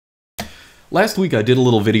Last week I did a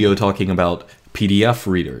little video talking about PDF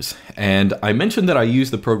readers, and I mentioned that I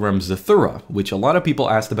use the program Zathura, which a lot of people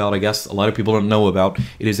asked about. I guess a lot of people don't know about.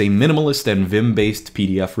 It is a minimalist and vim-based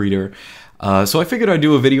PDF reader. So I figured I'd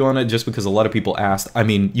do a video on it just because a lot of people asked. I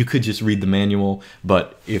mean, you could just read the manual,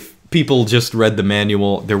 but if people just read the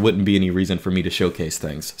manual, there wouldn't be any reason for me to showcase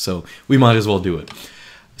things. So we might as well do it.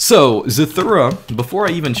 So Zathura, before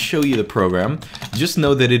I even show you the program, just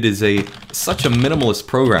know that it is such a minimalist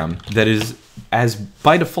program that is, as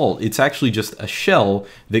by default, it's actually just a shell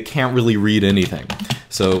that can't really read anything.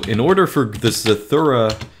 So in order for the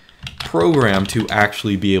Zathura program to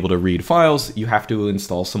actually be able to read files, you have to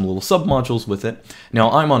install some little submodules with it. Now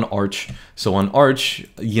I'm on Arch, so on Arch,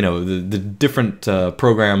 you know, the different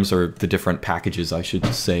programs, or the different packages I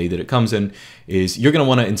should say, that it comes in is you're going to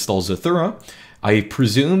want to install Zathura. I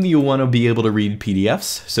presume you want to be able to read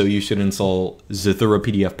PDFs, so you should install Zathura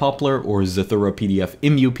PDF Poplar or Zathura PDF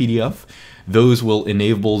Emu PDF. Those will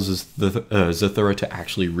enable Zathura to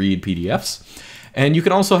actually read PDFs. And you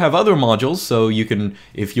can also have other modules, so you can,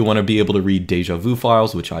 if you want to be able to read djvu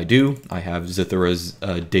files, which I do, I have Zathura's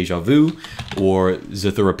djvu or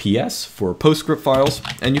Zathura PS for PostScript files,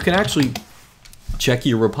 and you can actually check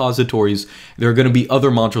your repositories. There are going to be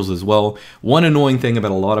other modules as well. One annoying thing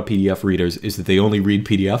about a lot of PDF readers is that they only read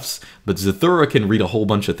PDFs, but Zathura can read a whole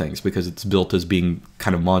bunch of things because it's built as being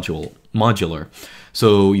kind of modular.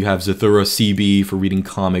 So you have Zathura CB for reading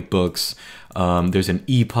comic books. There's an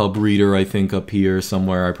epub reader, I think, up here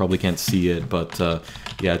somewhere. I probably can't see it, but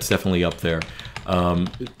yeah, it's definitely up there.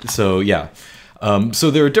 So yeah.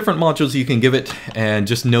 So there are different modules you can give it, and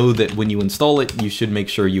just know that when you install it, you should make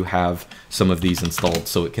sure you have some of these installed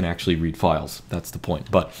so it can actually read files. That's the point.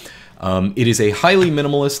 But it is a highly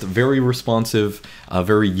minimalist, very responsive,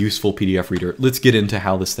 very useful PDF reader. Let's get into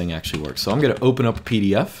how this thing actually works. So I'm going to open up a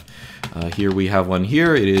PDF. Here we have one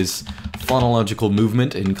here. It is phonological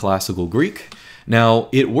movement in classical Greek. Now,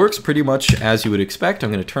 it works pretty much as you would expect.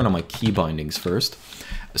 I'm going to turn on my key bindings first.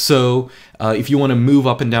 So if you want to move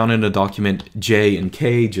up and down in a document J and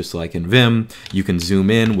K, just like in Vim, you can zoom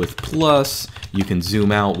in with plus, you can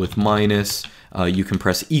zoom out with minus, you can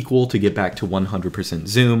press equal to get back to 100%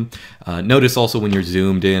 zoom. Notice also when you're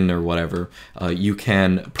zoomed in or whatever, you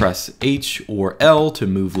can press H or L to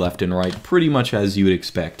move left and right, pretty much as you would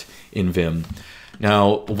expect in Vim.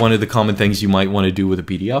 Now, one of the common things you might want to do with a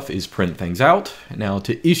PDF is print things out. Now,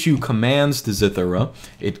 to issue commands to Zathura,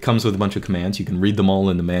 it comes with a bunch of commands. You can read them all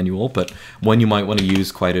in the manual, but one you might want to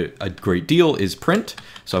use quite a great deal is print.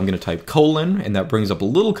 So I'm going to type colon, and that brings up a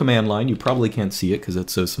little command line. You probably can't see it because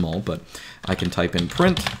it's so small, but I can type in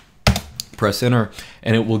print, press enter,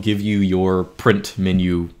 and it will give you your print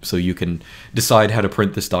menu so you can decide how to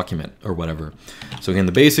print this document or whatever. So again,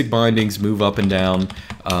 the basic bindings, move up and down,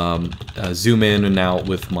 zoom in and out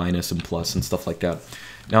with minus and plus and stuff like that.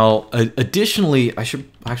 Now, additionally, I should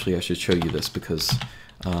show you this because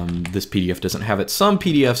this PDF doesn't have it. Some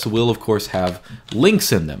PDFs will, of course, have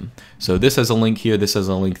links in them. So this has a link here, this has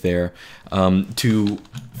a link there. To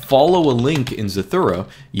follow a link in Zathura,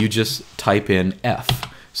 you just type in F.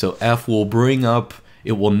 So F will bring up,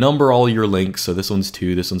 it will number all your links. So this one's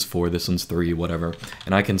 2, this one's 4, this one's 3, whatever.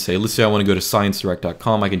 And I can say, let's say I want to go to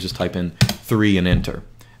sciencedirect.com, I can just type in 3 and enter.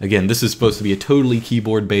 Again, this is supposed to be a totally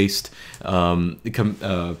keyboard-based PDF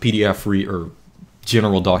or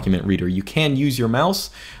general document reader. You can use your mouse,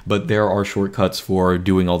 but there are shortcuts for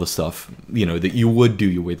doing all the stuff, you know, that you would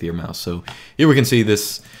do with your mouse. So here we can see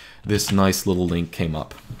this nice little link came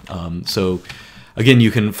up. So again,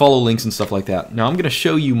 you can follow links and stuff like that. Now I'm going to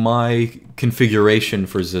show you my configuration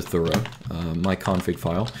for Zathura, my config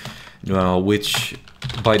file, which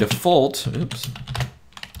by default, the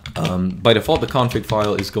config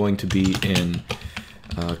file is going to be in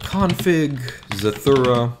config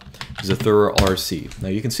Zathura RC. Now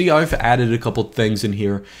you can see I've added a couple things in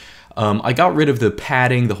here. I got rid of the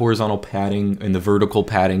padding, the horizontal padding and the vertical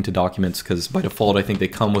padding to documents because by default I think they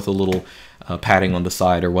come with a little padding on the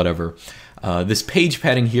side or whatever. This page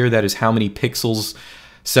padding here, that is how many pixels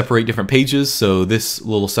separate different pages. So this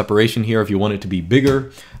little separation here, if you want it to be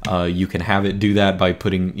bigger, you can have it do that by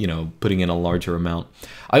putting in a larger amount.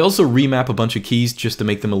 I also remap a bunch of keys just to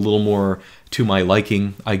make them a little more to my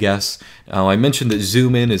liking, I guess. I mentioned that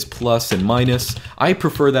zoom in is plus and minus. I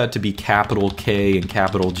prefer that to be capital K and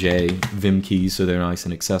capital J Vim keys so they're nice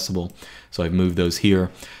and accessible. So I've moved those here.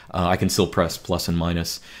 I can still press plus and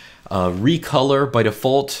minus. Recolor, by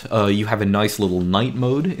default, you have a nice little night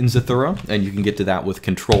mode in Zathura, and you can get to that with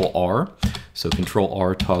Control R. So Control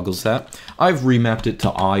R toggles that. I've remapped it to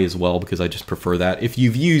I as well because I just prefer that. If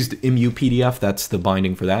you've used Emu PDF, that's the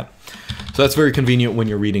binding for that. So that's very convenient when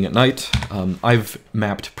you're reading at night. I've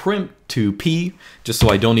mapped print to P, just so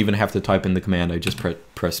I don't even have to type in the command, I just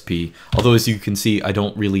press P. Although as you can see, I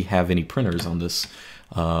don't really have any printers on this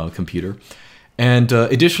computer. And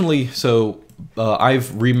additionally, I've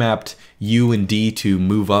remapped U and D to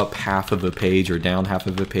move up half of a page or down half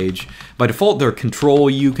of a page. By default, they're Control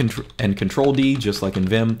U and Control D, just like in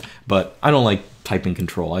Vim, but I don't like typing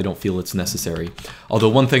Control. I don't feel it's necessary. Although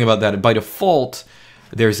one thing about that, by default,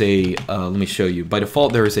 there's a, let me show you. By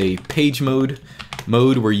default, there is a page mode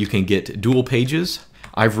where you can get dual pages.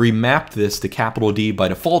 I've remapped this to capital D. By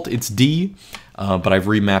default, it's D, but I've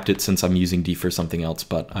remapped it since I'm using D for something else,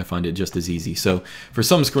 but I find it just as easy. So for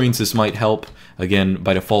some screens, this might help. Again,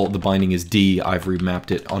 by default, the binding is D. I've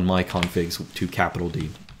remapped it on my configs to capital D.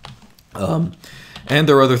 And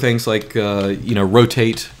there are other things like,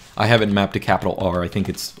 rotate. I haven't mapped to capital R. I think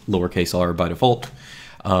it's lowercase r by default.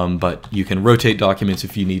 But you can rotate documents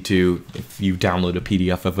if you need to, if you download a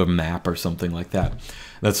PDF of a map or something like that.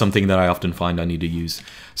 That's something that I often find I need to use.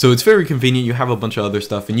 So it's very convenient. You have a bunch of other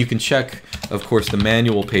stuff, and you can check, of course, the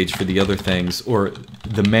manual page for the other things, or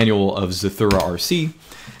the manual of Zathura RC,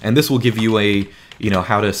 and this will give you a,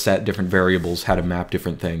 how to set different variables, how to map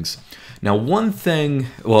different things. Now, one thing,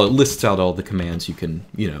 well, it lists out all the commands you can,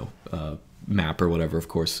 map or whatever, of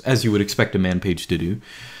course, as you would expect a man page to do.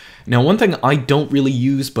 Now, one thing I don't really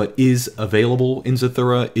use but is available in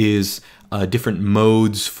Zathura is different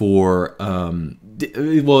modes for,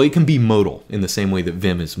 well, it can be modal in the same way that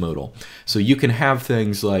Vim is modal. So you can have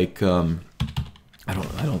things like, I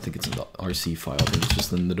don't think it's in the RC file, I think it's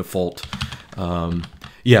just in the default.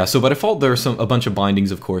 Yeah, so by default there's a bunch of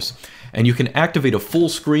bindings, of course, and you can activate a full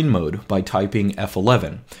screen mode by typing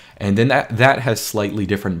F11, and then that has slightly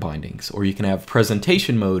different bindings. Or you can have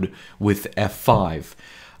presentation mode with F5.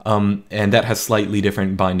 And that has slightly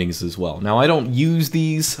different bindings as well. Now, I don't use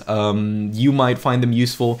these. You might find them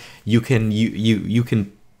useful. You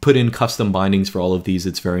can put in custom bindings for all of these.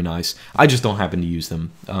 It's very nice. I just don't happen to use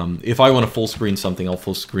them. If I want to full screen something, I'll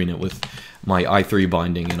full screen it with my i3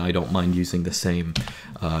 binding, and I don't mind using the same,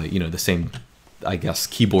 I guess,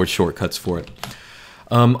 keyboard shortcuts for it.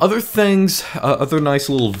 Other things, other nice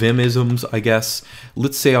little Vim-isms, I guess.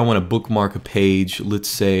 Let's say I want to bookmark a page. Let's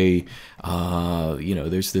say,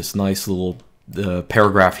 there's this nice little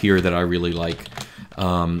paragraph here that I really like.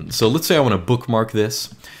 So let's say I want to bookmark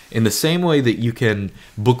this. In the same way that you can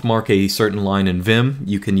bookmark a certain line in Vim,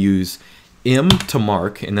 you can use M to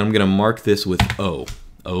mark, and then I'm going to mark this with O.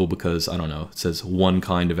 O because, I don't know, it says one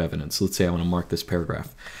kind of evidence. Let's say I want to mark this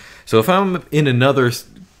paragraph. So if I'm in another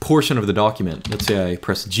portion of the document, let's say I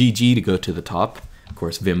press GG to go to the top. Of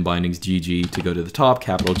course, Vim bindings GG to go to the top,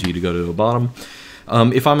 capital G to go to the bottom.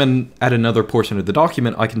 If I'm at another portion of the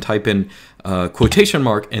document, I can type in quotation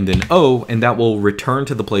mark and then O, and that will return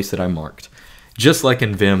to the place that I marked. Just like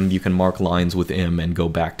in Vim, you can mark lines with M and go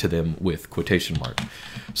back to them with quotation mark.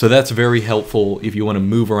 So that's very helpful if you want to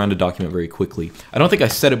move around a document very quickly. I don't think I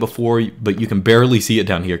said it before, but you can barely see it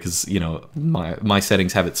down here because, my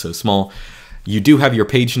settings have it so small. You do have your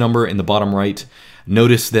page number in the bottom right.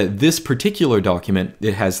 Notice that this particular document,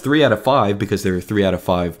 it has 3 out of 5 because there are 3 out of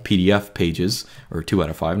 5 PDF pages, or 2 out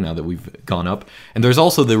of 5 now that we've gone up. And there's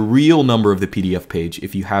also the real number of the PDF page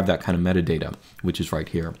if you have that kind of metadata, which is right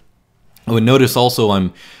here. Oh, and notice also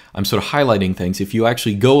I'm sort of highlighting things. If you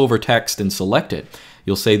actually go over text and select it,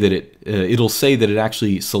 you'll say that it'll say that it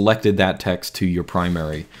actually selected that text to your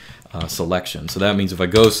primary selection. So that means if I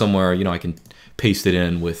go somewhere, I can paste it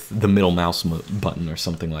in with the middle mouse button or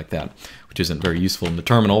something like that, which isn't very useful in the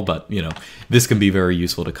terminal, but this can be very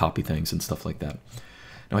useful to copy things and stuff like that.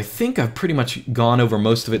 Now I think I've pretty much gone over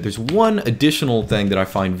most of it. There's one additional thing that I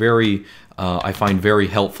find very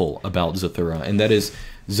helpful about Zathura, and that is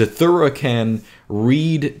Zathura can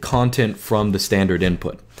read content from the standard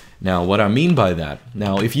input. Now what I mean by that,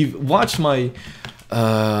 now if you've watched my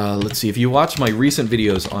let's see, if you watch my recent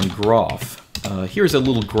videos on Graph, here's a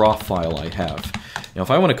little Graph file I have. Now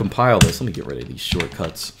if I want to compile this, let me get rid of these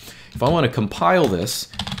shortcuts. If I want to compile this,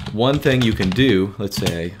 one thing you can do, let's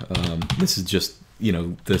say, this is just,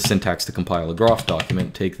 the syntax to compile a Graph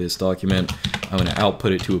document. Take this document, I'm going to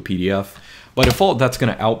output it to a PDF. By default, that's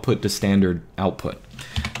going to output to standard output.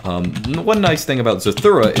 One nice thing about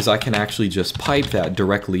Zathura is I can actually just pipe that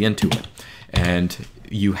directly into it. And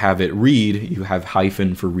you have it read, you have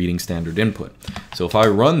hyphen for reading standard input. So if I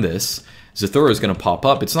run this, Zathura is going to pop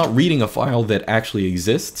up. It's not reading a file that actually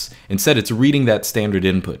exists. Instead, it's reading that standard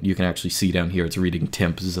input. You can actually see down here, it's reading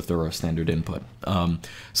temp Zathura standard input.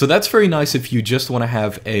 So that's very nice if you just want to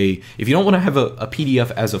have if you don't want to have a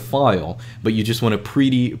PDF as a file, but you just want to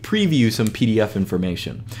preview some PDF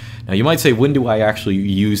information. Now you might say, when do I actually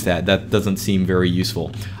use that? That doesn't seem very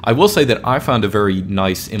useful. I will say that I found a very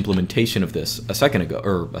nice implementation of this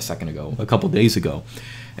a couple days ago.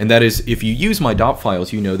 And that is, if you use my dot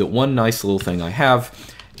files, you know that one nice little thing I have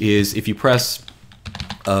is if you press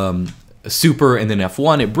super and then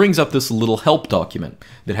F1, it brings up this little help document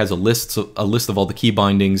that has a list of all the key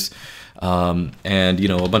bindings and, you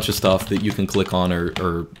know, a bunch of stuff that you can click on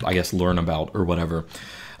or I guess learn about or whatever.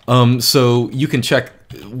 So you can check.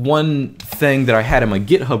 One thing that I had in my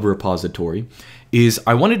GitHub repository is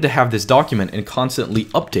I wanted to have this document and constantly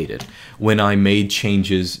update it when I made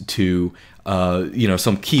changes to you know,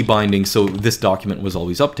 some key bindings, so this document was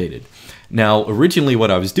always updated. Now, originally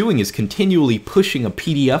what I was doing is continually pushing a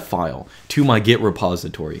PDF file to my Git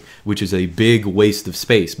repository, which is a big waste of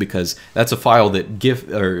space because that's a file that Git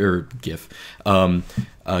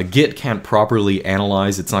can't properly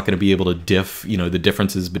analyze. It's not going to be able to diff, you know, the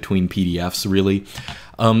differences between PDFs really.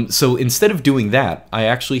 So instead of doing that, I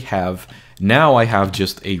have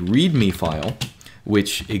just a README file,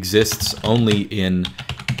 which exists only in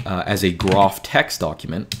as a graph text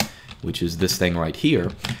document, which is this thing right here.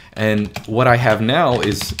 And what I have now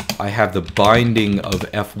is I have the binding of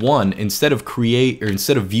F1. Instead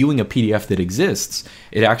of viewing a PDF that exists,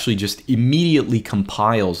 it actually just immediately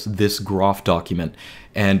compiles this graph document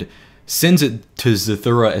and sends it to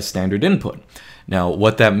Zathura as standard input. Now,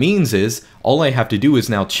 what that means is all I have to do is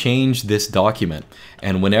now change this document,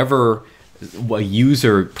 and whenever a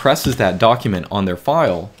user presses that document on their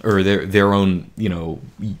file or their own, you know,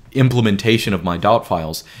 implementation of my dot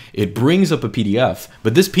files, it brings up a PDF,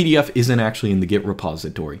 but this PDF isn't actually in the Git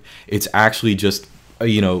repository. It's actually just,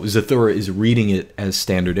 you know, Zathura is reading it as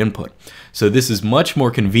standard input. So this is much more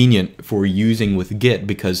convenient for using with Git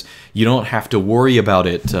because you don't have to worry about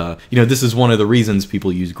it. You know, this is one of the reasons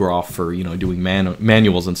people use Graph for, you know, doing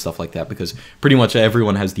manuals and stuff like that, because pretty much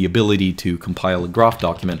everyone has the ability to compile a Graph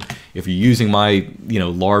document. If you're using my, you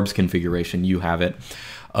know, LARBS configuration, you have it.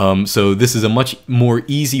 So this is a much more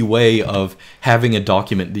easy way of having a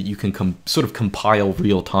document that you can sort of compile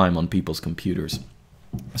real time on people's computers.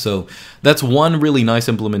 So that's one really nice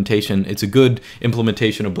implementation. It's a good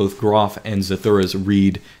implementation of both Graph and Zathura's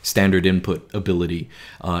read standard input ability.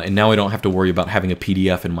 And now I don't have to worry about having a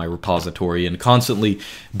PDF in my repository and constantly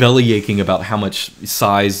belly aching about how much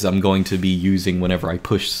size I'm going to be using whenever I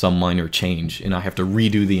push some minor change. And I have to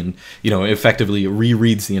redo you know, effectively it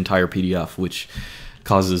rereads the entire PDF, which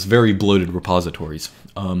causes very bloated repositories.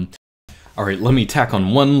 All right, let me tack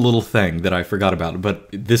on one little thing that I forgot about, but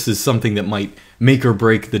this is something that might make or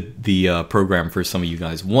break the program for some of you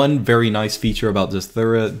guys. One very nice feature about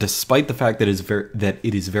Zathura, despite the fact that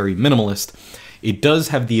it is very minimalist, it does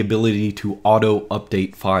have the ability to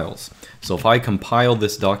auto-update files. So if I compile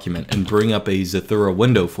this document and bring up a Zathura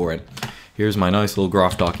window for it, here's my nice little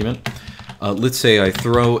graph document. Let's say I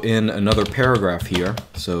throw in another paragraph here.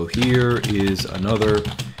 So here is another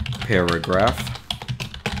paragraph.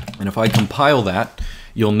 And if I compile that,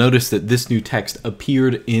 you'll notice that this new text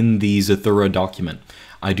appeared in the Zathura document.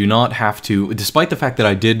 I do not have to, despite the fact that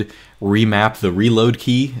I did remap the reload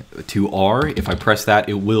key to R, if I press that,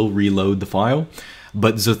 it will reload the file.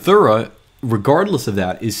 But Zathura, regardless of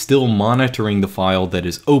that, is still monitoring the file that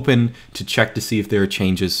is open to check to see if there are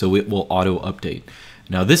changes, so it will auto-update.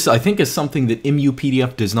 Now this, I think, is something that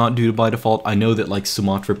MU-PDF does not do by default. I know that like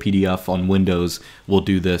Sumatra PDF on Windows will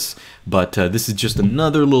do this, but this is just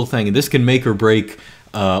another little thing, and this can make or break,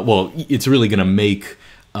 well, it's really going to make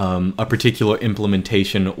a particular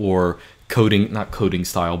implementation or coding, not coding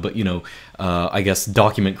style, but, you know, I guess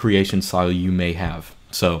document creation style you may have.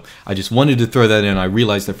 So I just wanted to throw that in. I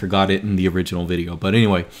realized I forgot it in the original video. But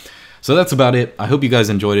anyway, so that's about it. I hope you guys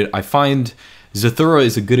enjoyed it. I find Zathura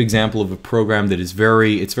is a good example of a program that is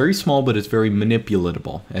it's very small, but it's very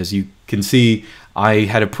manipulatable. As you can see, I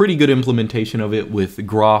had a pretty good implementation of it with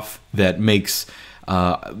Graph that makes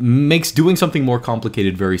doing something more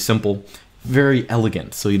complicated very simple, very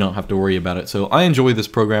elegant, so you don't have to worry about it. So I enjoy this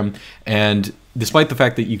program, and despite the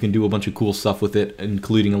fact that you can do a bunch of cool stuff with it,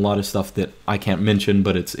 including a lot of stuff that I can't mention,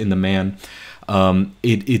 but it's in the man,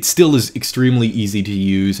 it still is extremely easy to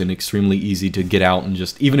use and extremely easy to get out and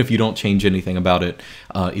just, even if you don't change anything about it,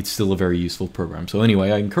 it's still a very useful program. So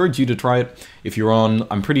anyway, I encourage you to try it. If you're on,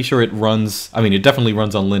 I'm pretty sure it runs, I mean, it definitely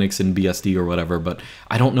runs on Linux and BSD or whatever, but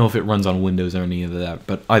I don't know if it runs on Windows or any of that.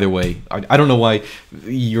 But either way, I don't know why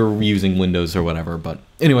you're using Windows or whatever. But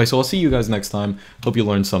anyway, so I'll see you guys next time. Hope you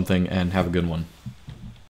learned something and have a good one.